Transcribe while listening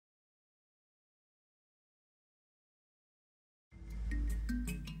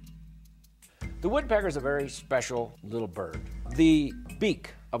The woodpecker is a very special little bird. The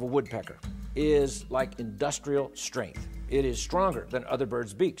beak of a woodpecker is like industrial strength. It is stronger than other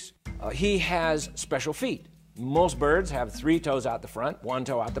birds' beaks. He has special feet. Most birds have 3 toes out the front, 1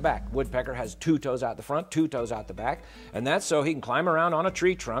 toe out the back. Woodpecker has 2 toes out the front, 2 toes out the back, and that's so he can climb around on a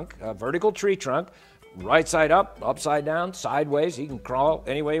tree trunk, a vertical tree trunk, right side up, upside down, sideways. He can crawl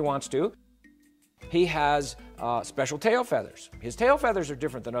any way he wants to. He has special tail feathers. His tail feathers are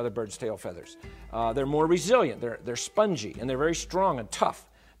different than other birds' tail feathers. They're more resilient, they're spongy, and they're very strong and tough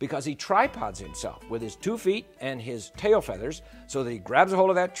because he tripods himself with his 2 feet and his tail feathers so that he grabs a hold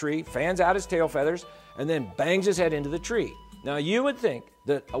of that tree, fans out his tail feathers, and then bangs his head into the tree. Now, you would think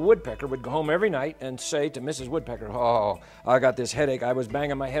that a woodpecker would go home every night and say to Mrs. Woodpecker, "Oh, I got this headache. I was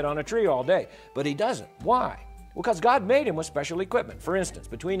banging my head on a tree all day." But he doesn't. Why? Well, because God made him with special equipment. For instance,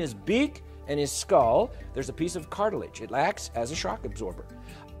 between his beak and his skull, there's a piece of cartilage. It acts as a shock absorber.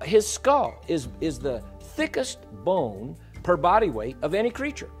 His skull is the thickest bone per body weight of any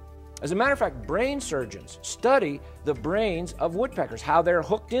creature. As a matter of fact, brain surgeons study the brains of woodpeckers, how they're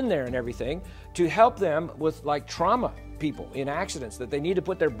hooked in there and everything, to help them with like trauma people in accidents, that they need to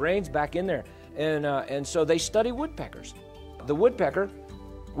put their brains back in there. And so they study woodpeckers. The woodpecker,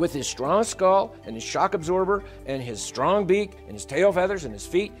 with his strong skull and his shock absorber and his strong beak and his tail feathers and his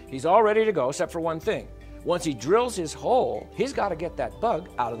feet, he's all ready to go except for one thing. Once he drills his hole, he's got to get that bug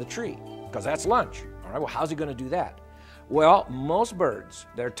out of the tree because that's lunch. All right, well, how's he going to do that? Well, most birds,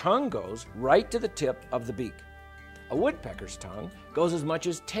 their tongue goes right to the tip of the beak. A woodpecker's tongue goes as much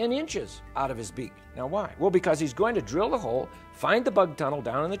as 10 inches out of his beak. Now, why? Well, because he's going to drill the hole, find the bug tunnel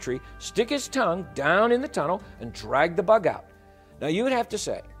down in the tree, stick his tongue down in the tunnel, and drag the bug out. Now, you would have to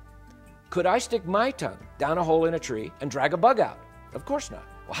say, could I stick my tongue down a hole in a tree and drag a bug out? Of course not.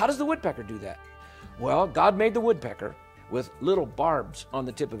 Well, how does the woodpecker do that? Well, God made the woodpecker with little barbs on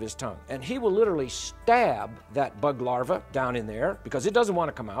the tip of his tongue. And he will literally stab that bug larva down in there because it doesn't want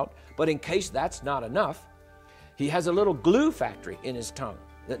to come out. But in case that's not enough, he has a little glue factory in his tongue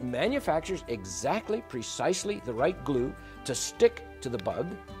that manufactures exactly, precisely the right glue to stick to the bug,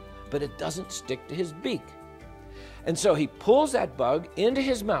 but it doesn't stick to his beak. And so he pulls that bug into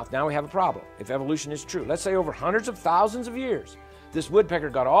his mouth. Now we have a problem, if evolution is true. Let's say over hundreds of thousands of years, this woodpecker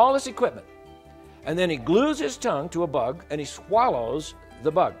got all this equipment, and then he glues his tongue to a bug and he swallows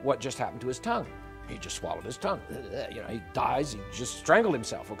the bug. What just happened to his tongue? He just swallowed his tongue. You know, he dies, he just strangled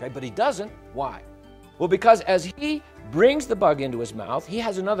himself, okay? But he doesn't. Why? Well, because as he brings the bug into his mouth, he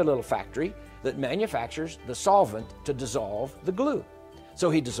has another little factory that manufactures the solvent to dissolve the glue.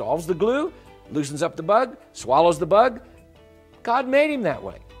 So he dissolves the glue, loosens up the bug, swallows the bug. God made him that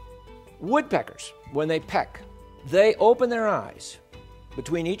way. Woodpeckers, when they peck, they open their eyes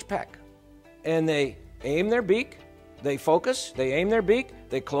between each peck, and they aim their beak, they focus, they aim their beak,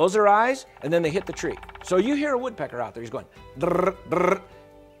 they close their eyes, and then they hit the tree. So you hear a woodpecker out there, he's going, drr, drr.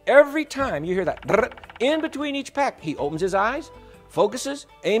 Every time you hear that, drr, in between each peck, he opens his eyes, focuses,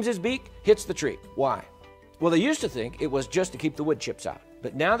 aims his beak, hits the tree. Why? Well, they used to think it was just to keep the wood chips out.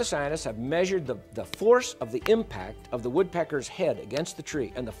 But now the scientists have measured the force of the impact of the woodpecker's head against the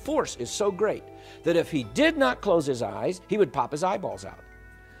tree, and the force is so great that if he did not close his eyes, he would pop his eyeballs out.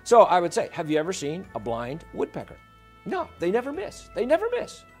 So I would say, have you ever seen a blind woodpecker? No, they never miss. They never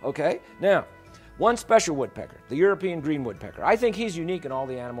miss, okay? Now, one special woodpecker, the European green woodpecker. I think he's unique in all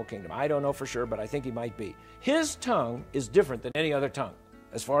the animal kingdom. I don't know for sure, but I think he might be. His tongue is different than any other tongue,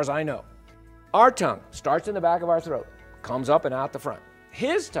 as far as I know. Our tongue starts in the back of our throat, comes up and out the front.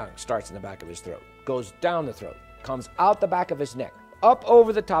 His tongue starts in the back of his throat, goes down the throat, comes out the back of his neck, up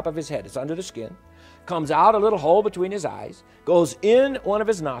over the top of his head. It's under the skin, comes out a little hole between his eyes, goes in one of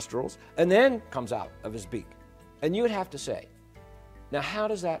his nostrils, and then comes out of his beak. And you would have to say, now how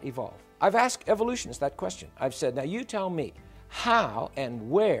does that evolve? I've asked evolutionists that question. I've said, now you tell me, how and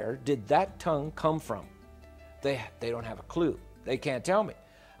where did that tongue come from? They don't have a clue. They can't tell me.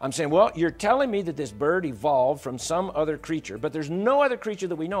 I'm saying, well, you're telling me that this bird evolved from some other creature, but there's no other creature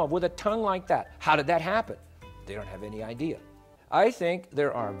that we know of with a tongue like that. How did that happen? They don't have any idea. I think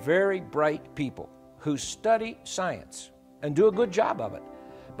there are very bright people who study science and do a good job of it,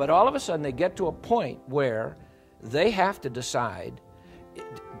 but all of a sudden they get to a point where they have to decide,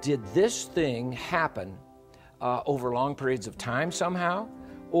 did this thing happen over long periods of time somehow?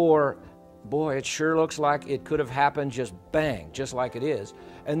 Or, boy, it sure looks like it could have happened just bang, just like it is.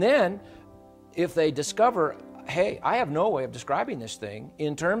 And then, if they discover, hey, I have no way of describing this thing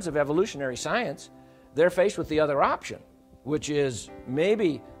in terms of evolutionary science, they're faced with the other option, which is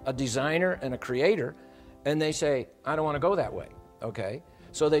maybe a designer and a creator, and they say, I don't want to go that way, okay?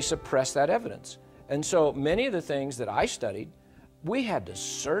 So they suppress that evidence. And so many of the things that I studied, we had to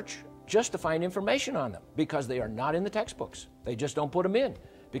search just to find information on them because they are not in the textbooks. They just don't put them in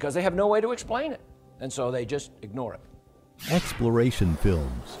because they have no way to explain it. And so they just ignore it. Exploration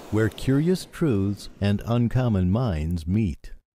films, where curious truths and uncommon minds meet.